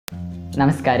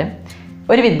നമസ്കാരം.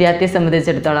 ഒരു വിദ്യാർത്ഥിയെ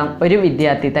സംബന്ധിച്ചിടത്തോളം ഒരു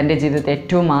വിദ്യാർത്ഥി തൻ്റെ ജീവിതത്തിൽ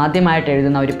ഏറ്റവും ആദ്യമായിട്ട്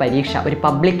എഴുതുന്ന ഒരു പരീക്ഷ, ഒരു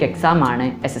പബ്ലിക് എക്സാമാണ്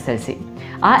SSLC.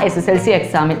 ആ SSLC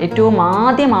എക്സാമിൽ ഏറ്റവും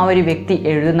ആദ്യം ആ ഒരു വ്യക്തി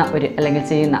എഴുതുന്ന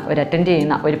അറ്റൻഡ്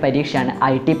ചെയ്യുന്ന ഒരു പരീക്ഷയാണ്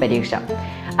IT പരീക്ഷ.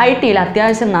 IT-യിൽ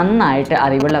അത്യാവശ്യം നന്നായിട്ട്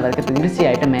അറിവുള്ളവർക്ക്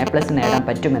തീർച്ചയായിട്ടും A+ നേടാൻ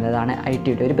പറ്റുമെന്നതാണ്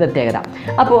IT-യുടെ ഒരു പ്രത്യേകത.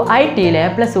 അപ്പോൾ IT-യിൽ A+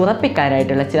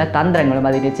 ഉറപ്പിക്കാനായിട്ടുള്ള ചില തന്ത്രങ്ങളും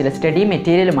അതിൻ്റെ ചില സ്റ്റഡി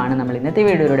മെറ്റീരിയലുമാണ് നമ്മൾ ഇന്നത്തെ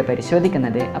വീഡിയോയിലൂടെ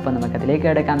പരിശോധിക്കുന്നത്. അപ്പോൾ നമുക്കതിലേക്ക്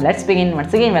കിടക്കാം. Let's begin.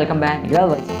 Once again welcome back. You are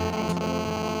watching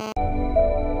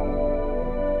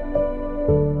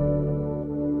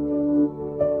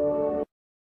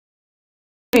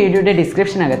വീഡിയോയുടെ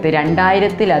ഡിസ്ക്രിപ്ഷനകത്ത്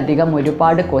 2000-ലധികം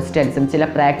ഒരുപാട് ക്വസ്റ്റ്യൻസും ചില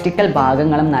പ്രാക്ടിക്കൽ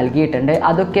ഭാഗങ്ങളും നൽകിയിട്ടുണ്ട്.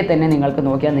 അതൊക്കെ തന്നെ നിങ്ങൾക്ക്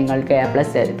നോക്കിയാൽ നിങ്ങൾക്ക്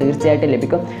A+ തീർച്ചയായിട്ടും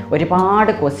ലഭിക്കും.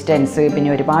 ഒരുപാട് ക്വസ്റ്റ്യൻസ്,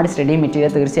 പിന്നെ ഒരുപാട് സ്റ്റഡി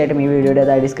മെറ്റീരിയൽ തീർച്ചയായിട്ടും ഈ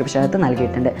വീഡിയോയുടെ ഡിസ്ക്രിപ്ഷനകത്ത്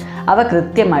നൽകിയിട്ടുണ്ട്. അവ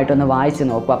കൃത്യമായിട്ടൊന്ന് വായിച്ച്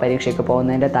നോക്കുക പരീക്ഷയ്ക്ക്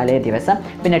പോകുന്നതിൻ്റെ തലേ ദിവസം.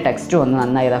 പിന്നെ ടെക്സ്റ്റും ഒന്ന്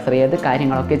നന്നായി റെഫർ ചെയ്ത്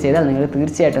കാര്യങ്ങളൊക്കെ ചെയ്താൽ നിങ്ങൾക്ക്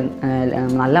തീർച്ചയായിട്ടും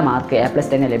നല്ല മാർക്ക് A+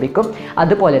 തന്നെ ലഭിക്കും.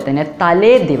 അതുപോലെ തന്നെ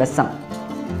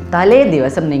തലേ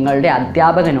ദിവസം നിങ്ങളുടെ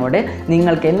അധ്യാപകനോട്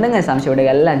നിങ്ങൾക്ക് എന്തെങ്കിലും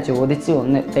സംശയമുണ്ടെങ്കിൽ എല്ലാം ചോദിച്ച്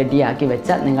ഒന്ന് റെഡിയാക്കി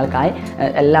വെച്ചാൽ നിങ്ങൾക്കായി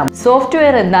എല്ലാം.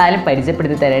 സോഫ്റ്റ്വെയർ എന്തായാലും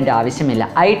പരിചയപ്പെടുത്തി തരേണ്ട ആവശ്യമില്ല.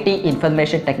 IT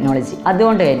ഇൻഫർമേഷൻ ടെക്നോളജി,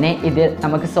 അതുകൊണ്ട് തന്നെ ഇത്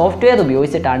നമുക്ക് സോഫ്റ്റ്വെയർ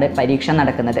ഉപയോഗിച്ചിട്ടാണ് പരീക്ഷ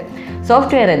നടക്കുന്നത്.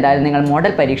 സോഫ്റ്റ്വെയർ എന്തായാലും നിങ്ങൾ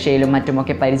മോഡൽ പരീക്ഷയിലും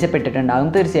മറ്റുമൊക്കെ പരിചയപ്പെട്ടിട്ടുണ്ടാകും.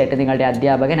 തീർച്ചയായിട്ടും നിങ്ങളുടെ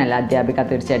അധ്യാപിക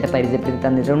തീർച്ചയായിട്ടും പരിചയപ്പെടുത്തി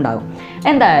തന്നിട്ടുണ്ടാകും.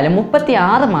 എന്തായാലും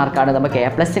 36 മാർക്കാണ് നമുക്ക്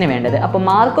A+ന് വേണ്ടത്. അപ്പോൾ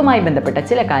മാർക്കുമായി ബന്ധപ്പെട്ട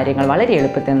ചില കാര്യങ്ങൾ വളരെ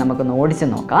എളുപ്പത്തിൽ നമുക്കൊന്ന് ഓടിച്ച്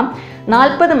നോക്കാം.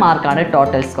 40 മാർക്കാണ്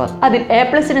ടോട്ടൽ സ്കോർ. അതിൽ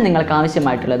A+ന് നിങ്ങൾക്ക്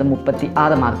ആവശ്യമായിട്ടുള്ളത്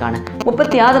 36 മാർക്കാണ്.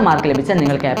 36 മാർക്ക് ലഭിച്ചാൽ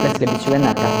നിങ്ങൾക്ക് A+ ലഭിച്ചു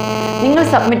എന്നർത്ഥം. നിങ്ങൾ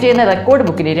സബ്മിറ്റ് ചെയ്യുന്ന റെക്കോർഡ്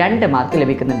ബുക്കിന് 2 മാർക്ക്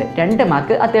ലഭിക്കുന്നുണ്ട്. 2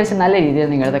 മാർക്ക് അത്യാവശ്യം നല്ല രീതിയിൽ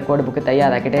നിങ്ങൾ റെക്കോർഡ് ബുക്ക്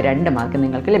തയ്യാറാക്കിയിട്ട് 2 മാർക്ക്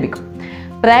നിങ്ങൾക്ക് ലഭിക്കും.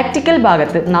 പ്രാക്ടിക്കൽ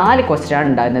ഭാഗത്ത് 4 ക്വസ്റ്റ്യനാണ്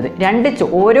ഉണ്ടാകുന്നത്.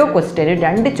 ഓരോ ക്വസ്റ്റ്യനും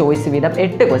 2 ചോയ്സ് വീതം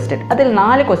 8 ക്വസ്റ്റ്യൻ. അതിൽ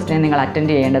 4 ക്വസ്റ്റ്യൻ നിങ്ങൾ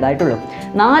അറ്റൻഡ് ചെയ്യേണ്ടതായിട്ടുള്ളൂ.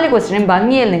 4 ക്വസ്റ്റ്യനും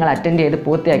ഭംഗിയിൽ നിങ്ങൾ അറ്റൻഡ് ചെയ്ത്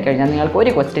പൂർത്തിയാക്കി കഴിഞ്ഞാൽ നിങ്ങൾക്ക്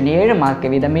ഒരു ക്വസ്റ്റ്യൻ 7 മാർക്ക്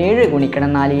വീതം 7 ഗുണിക്കണം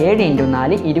 4 7 ×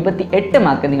 4 28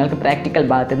 മാർക്ക് നിങ്ങൾക്ക് പ്രാക്ടിക്കൽ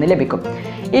ഭാഗത്ത് നിന്ന് ലഭിക്കും.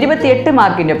 28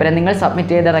 മാർക്കിൻ്റെ ഒപ്പം നിങ്ങൾ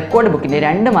സബ്മിറ്റ് ചെയ്ത റെക്കോർഡ് ബുക്കിൻ്റെ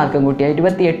 2 മാർക്കും കൂട്ടിയാൽ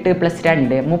 28 +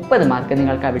 2 30 മാർക്ക്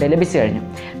നിങ്ങൾക്ക് അവിടെ ലഭിച്ചു കഴിഞ്ഞു.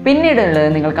 പിന്നീടുള്ളത്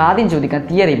നിങ്ങൾക്ക് ആദ്യം ചോദിക്കുന്ന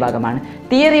തിയറി ഭാഗമാണ്.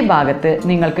 തിയറി ഭാഗത്ത്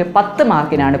നിങ്ങൾക്ക് 10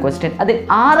 മാർക്കിനാണ് ക്വസ്റ്റ്യൻ. അതിൽ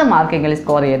 6 മാർക്കെങ്കിലും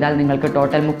സ്കോർ ചെയ്താൽ നിങ്ങൾക്ക്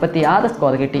ടോട്ടൽ 36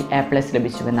 സ്കോർ കിട്ടി A+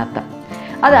 ലഭിച്ചു എന്നർത്ഥം.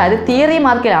 അതായത് തിയറി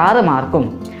മാർക്കിൽ 6 മാർക്കും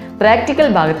പ്രാക്ടിക്കൽ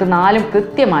ഭാഗത്ത് 4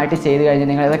 കൃത്യമായിട്ട് ചെയ്ത് കഴിഞ്ഞ്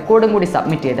നിങ്ങൾ റെക്കോർഡും കൂടി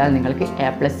സബ്മിറ്റ് ചെയ്താൽ നിങ്ങൾക്ക്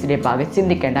A+ൻ്റെ ഭാഗം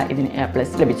ചിന്തിക്കേണ്ട, ഇതിന് A+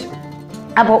 ലഭിച്ചു.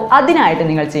 അപ്പോൾ അതിനായിട്ട്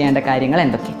നിങ്ങൾ ചെയ്യേണ്ട കാര്യങ്ങൾ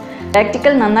എന്തൊക്കെ?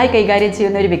 പ്രാക്ടിക്കൽ നന്നായി കൈകാര്യം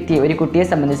ചെയ്യുന്ന ഒരു കുട്ടിയെ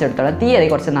സംബന്ധിച്ചിടത്തോളം തിയറി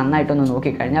കുറച്ച് നന്നായിട്ടൊന്ന്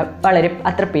നോക്കിക്കഴിഞ്ഞാൽ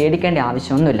അത്ര പേടിക്കേണ്ട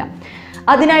ആവശ്യമൊന്നുമില്ല.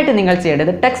 അതിനായിട്ട് നിങ്ങൾ ചെയ്യേണ്ടത്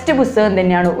ടെക്സ്റ്റ് പുസ്തകം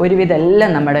തന്നെയാണ് ഒരുവിധം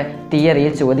എല്ലാം നമ്മുടെ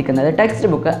തിയറിയിൽ ചോദിക്കുന്നത്. ടെക്സ്റ്റ്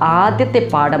ബുക്ക് ആദ്യത്തെ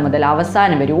പാഠം മുതൽ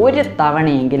അവസാനം വരെ ഒരു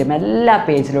തവണയെങ്കിലും എല്ലാ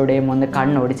പേജിലൂടെയും ഒന്ന്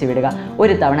കണ്ണോടിച്ച് വിടുക.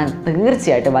 ഒരു തവണ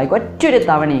തീർച്ചയായിട്ടും വായിക്കും. ഒറ്റൊരു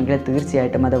തവണയെങ്കിലും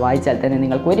തീർച്ചയായിട്ടും അത് വായിച്ചാൽ തന്നെ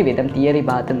നിങ്ങൾക്ക് ഒരുവിധം തിയറി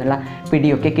ഭാഗത്തു നിന്നുള്ള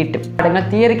പിടിയൊക്കെ കിട്ടും. പാഠങ്ങൾ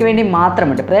തിയറിക്ക് വേണ്ടി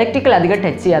മാത്രമുണ്ട്. പ്രാക്ടിക്കൽ അധികം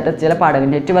ടച്ച് ചെയ്യാത്ത ചില പാഠങ്ങൾ,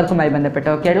 നെറ്റ്വർക്കുമായി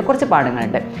ബന്ധപ്പെട്ടൊക്കെയുള്ള കുറച്ച്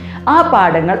പാഠങ്ങളുണ്ട്. ആ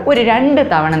പാഠങ്ങൾ ഒരു 2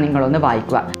 തവണ നിങ്ങളൊന്ന്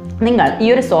വായിക്കുക. നിങ്ങൾ ഈ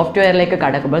ഒരു സോഫ്റ്റ്വെയറിലേക്ക്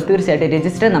കടക്കുമ്പോൾ തീർച്ചയായിട്ടും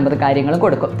രജിസ്റ്റർ നമ്പർ കാര്യങ്ങൾ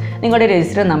കൊടുക്കും. നിങ്ങളുടെ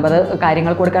രജിസ്റ്റർ നമ്പർ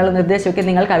കാര്യങ്ങൾ കൊടുക്കാനുള്ള നിർദ്ദേശമൊക്കെ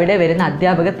നിങ്ങൾക്ക് അവിടെ വരുന്ന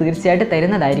അധ്യാപകർ തീർച്ചയായിട്ടും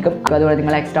തരുന്നതായിരിക്കും. അതുപോലെ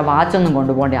നിങ്ങൾ എക്സ്ട്രാ വാച്ചൊന്നും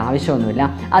കൊണ്ടുപോകേണ്ട ആവശ്യമൊന്നുമില്ല.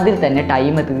 അതിൽ തന്നെ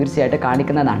ടൈം തീർച്ചയായിട്ടും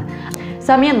കാണിക്കുന്നതാണ്.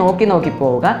 സമയം നോക്കി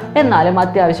പോവുക. എന്നാലും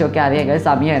അത്യാവശ്യമൊക്കെ അറിയാമെങ്കിൽ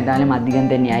സമയം എന്തായാലും അധികം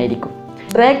തന്നെയായിരിക്കും.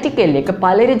 പ്രാക്ടിക്കലിലേക്ക്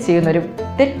പലരും ചെയ്യുന്നൊരു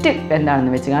തെറ്റ്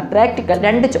എന്താണെന്ന് വെച്ച് കഴിഞ്ഞാൽ പ്രാക്ടിക്കൽ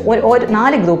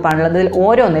 4 ഗ്രൂപ്പാണുള്ളത്. അതിൽ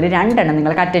ഓരോന്നിലും 2 എണ്ണം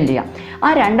നിങ്ങൾക്ക് അറ്റൻഡ് ചെയ്യാം. ആ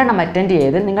 2 എണ്ണം അറ്റൻഡ്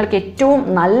ചെയ്ത് നിങ്ങൾക്ക്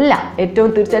ഏറ്റവും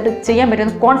തീർച്ചയായിട്ടും ചെയ്യാൻ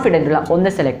പറ്റുന്ന കോൺഫിഡൻ്റ് ഉള്ള ഒന്ന്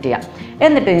സെലക്ട് ചെയ്യാം.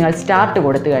 എന്നിട്ട് നിങ്ങൾ സ്റ്റാർട്ട്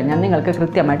കൊടുത്തു കഴിഞ്ഞാൽ നിങ്ങൾക്ക്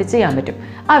കൃത്യമായിട്ട് ചെയ്യാൻ പറ്റും.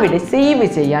 അവിടെ സേവ്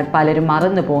ചെയ്യാൻ പലരും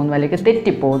മറന്നു പോകുന്നു അല്ലെങ്കിൽ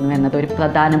തെറ്റിപ്പോകുന്നു എന്നത് ഒരു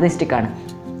പ്രധാന മിസ്റ്റേക്കാണ്.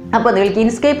 അപ്പോൾ നിങ്ങൾക്ക്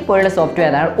ഇൻസ്കേപ്പ് പോലുള്ള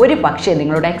സോഫ്റ്റ്വെയറാണ് ഒരു പക്ഷേ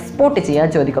നിങ്ങളോട് എക്സ്പോർട്ട് ചെയ്യാൻ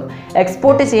ചോദിക്കും.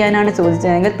 എക്സ്പോർട്ട് ചെയ്യാനാണ്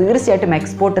ചോദിച്ചതെങ്കിൽ തീർച്ചയായിട്ടും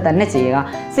എക്സ്പോർട്ട് തന്നെ ചെയ്യുക.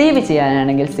 സേവ്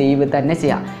ചെയ്യാനാണെങ്കിൽ സേവ് തന്നെ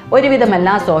ചെയ്യാം. ഒരുവിധം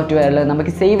എല്ലാ സോഫ്റ്റ്വെയറിലും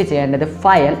നമുക്ക് സേവ് ചെയ്യേണ്ടത്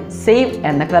ഫയൽ സേവ്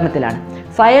എന്ന ക്രമത്തിലാണ്.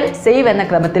 ഫയൽ സേവ് എന്ന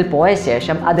ക്രമത്തിൽ പോയ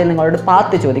ശേഷം അത് നിങ്ങളോട്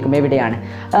പാത്ത് ചോദിക്കും എവിടെയാണ്.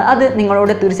 അത്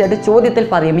നിങ്ങളോട് തീർച്ചയായിട്ടും ചോദ്യത്തിൽ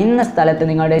പറയും ഇന്ന സ്ഥലത്ത്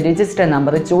നിങ്ങളുടെ രജിസ്റ്റർ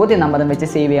നമ്പർ ചോദ്യ നമ്പറും വെച്ച്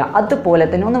സേവ് ചെയ്യുക. അതുപോലെ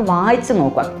തന്നെ ഒന്ന് വായിച്ച്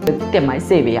നോക്കുക, കൃത്യമായി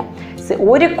സേവ് ചെയ്യുക.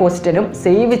 ഒരു ക്വസ്റ്റ്യനും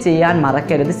സേവ് ചെയ്യാൻ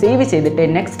മറക്കരുത്. സേവ് ചെയ്തിട്ട്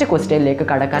നെക്സ്റ്റ് ക്വസ്റ്റ്യനിലേക്ക്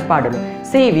കടക്കാൻ പാടുള്ളൂ.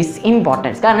 Save is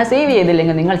importance. കാരണം സേവ്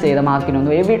ചെയ്തില്ലെങ്കിൽ നിങ്ങൾ ചെയ്ത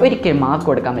മാർക്കിനൊന്നും ഒരിക്കലും മാർക്ക്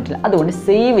കൊടുക്കാൻ പറ്റില്ല. അതുകൊണ്ട്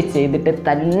സേവ് ചെയ്തിട്ട്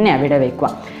തന്നെ അവിടെ വയ്ക്കുക.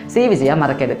 സേവ് ചെയ്യാൻ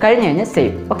മറക്കരുത്. കഴിഞ്ഞ് കഴിഞ്ഞാൽ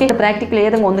സേവ്. ഓക്കെ, പ്രാക്ടിക്കൽ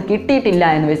ഏതെങ്കിലും ഒന്ന് കിട്ടിയിട്ടില്ല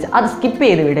എന്ന് വെച്ച് അത് സ്കിപ്പ്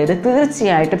ചെയ്ത് വിടരുത്.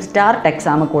 തീർച്ചയായിട്ടും സ്റ്റാർട്ട്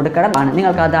എക്സാം കൊടുക്കണം.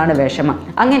 നിങ്ങൾക്ക് അതാണ് വിഷമം.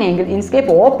 അങ്ങനെയെങ്കിൽ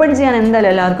ഇൻസ്കേപ്പ് ഓപ്പൺ ചെയ്യാൻ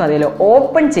എന്തായാലും എല്ലാവർക്കും അറിയാലോ.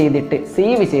 ഓപ്പൺ ചെയ്തിട്ട്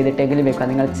സേവ് ചെയ്തിട്ടെങ്കിലും വെക്കുക.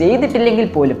 നിങ്ങൾ ചെയ്തിട്ടില്ലെങ്കിൽ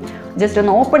പോലും ജസ്റ്റ്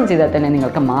ഒന്ന് ഓപ്പൺ ചെയ്താൽ തന്നെ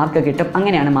നിങ്ങൾക്ക് മാർക്ക് കിട്ടും. കിട്ടും.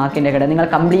 അങ്ങനെയാണ് മാർക്കിൻ്റെ ഘടന. നിങ്ങൾ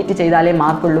കംപ്ലീറ്റ് ചെയ്താലേ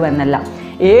മാർക്കുള്ളൂ എന്നല്ല.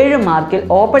 7 മാർക്കിൽ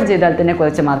ഓപ്പൺ ചെയ്താൽ തന്നെ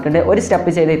കുറച്ച് മാർക്കുണ്ട്, ഒരു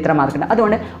സ്റ്റെപ്പ് ചെയ്ത് ഇത്ര മാർക്കുണ്ട്.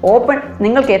 അതുകൊണ്ട് ഓപ്പൺ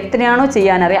നിങ്ങൾക്ക് എത്രയാണോ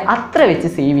ചെയ്യാനറിയാം അത്ര വെച്ച്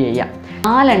സേവ് ചെയ്യാം.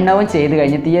 4 എണ്ണവും ചെയ്ത്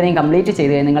കഴിഞ്ഞ് തിയറിയും കംപ്ലീറ്റ്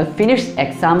ചെയ്ത് കഴിഞ്ഞ് നിങ്ങൾ ഫിനിഷ്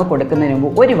എക്സാം കൊടുക്കുന്നതിന്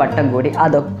മുമ്പ് ഒരു വട്ടം കൂടി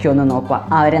അതൊക്കെ ഒന്ന് നോക്കുക.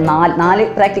 അവർ 4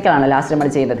 പ്രാക്ടിക്കലാണ് ലാസ്റ്റ് നമ്മൾ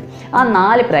ചെയ്യുന്നത്. ആ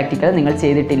 4 പ്രാക്ടിക്കൽ നിങ്ങൾ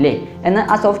ചെയ്തിട്ടില്ലേ എന്ന്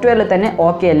ആ സോഫ്റ്റ്വെയറിൽ തന്നെ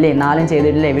ഓക്കെ അല്ലേ, 4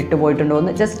 ചെയ്തിട്ടില്ലേ, വിട്ടുപോയിട്ടുണ്ടോ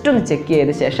എന്ന് ജസ്റ്റ് ഒന്ന് ചെക്ക്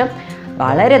ചെയ്ത ശേഷം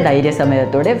വളരെ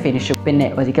ധൈര്യസമയത്തോടെ ഫിനിഷും. പിന്നെ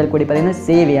ഒരിക്കൽ കൂടി പറയുന്നത്,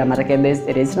 സേവ് ചെയ്യാൻ മറക്കരുത്,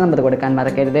 രജിസ്റ്റർ നമ്പർ കൊടുക്കാൻ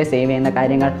മറക്കരുത്. സേവ് ചെയ്യുന്ന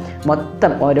കാര്യങ്ങൾ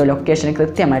മൊത്തം ഓരോ ലൊക്കേഷന്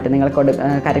കൃത്യമായിട്ട് നിങ്ങൾ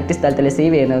കറക്റ്റ് സ്ഥലത്തിൽ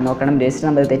സേവ് ചെയ്യുന്നത് നോക്കണം. രജിസ്റ്റർ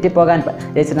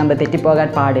നമ്പർ തെറ്റിപ്പോകാൻ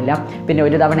പാടില്ല. പിന്നെ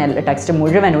ഒരു തവണ ടെക്സ്റ്റ്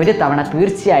മുഴുവൻ ഒരു തവണ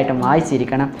തീർച്ചയായിട്ടും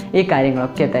വായിച്ചിരിക്കണം. ഈ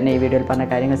കാര്യങ്ങളൊക്കെ തന്നെ ഈ വീഡിയോയിൽ പറഞ്ഞ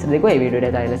കാര്യങ്ങൾ ശ്രദ്ധിക്കുക. ഈ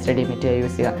വീഡിയോയുടേതായുള്ള സ്റ്റഡി മെറ്റീരിയൽ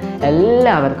യൂസ് ചെയ്യുക.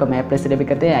 എല്ലാവർക്കും A+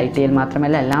 ലഭിക്കട്ടെ. IT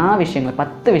മാത്രമല്ല എല്ലാ വിഷയങ്ങളും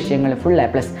 10 വിഷയങ്ങളും ഫുൾ A+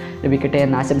 ലഭിക്കട്ടെ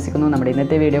എന്ന് ആശംസിക്കുന്നു. നമ്മുടെ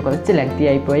ഇന്നത്തെ വീഡിയോ കുറച്ച് ലെങ്തി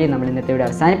ആയിപ്പോയി. നമ്മൾ ഇന്നത്തെ വീഡിയോ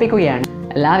അവസാനിപ്പിക്കുകയാണ്.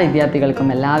 എല്ലാ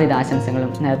വിദ്യാർത്ഥികൾക്കും എല്ലാവിധ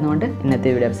ആശംസകളും നേർന്നുകൊണ്ട് ഇന്നത്തെ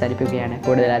വീഡിയോ അവസാനിപ്പിക്കുകയാണ്.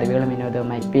 കൂടുതൽ അറിവുകളും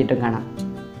വിനോദവുമായി വീണ്ടും കാണാം.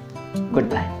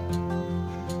 Good bye.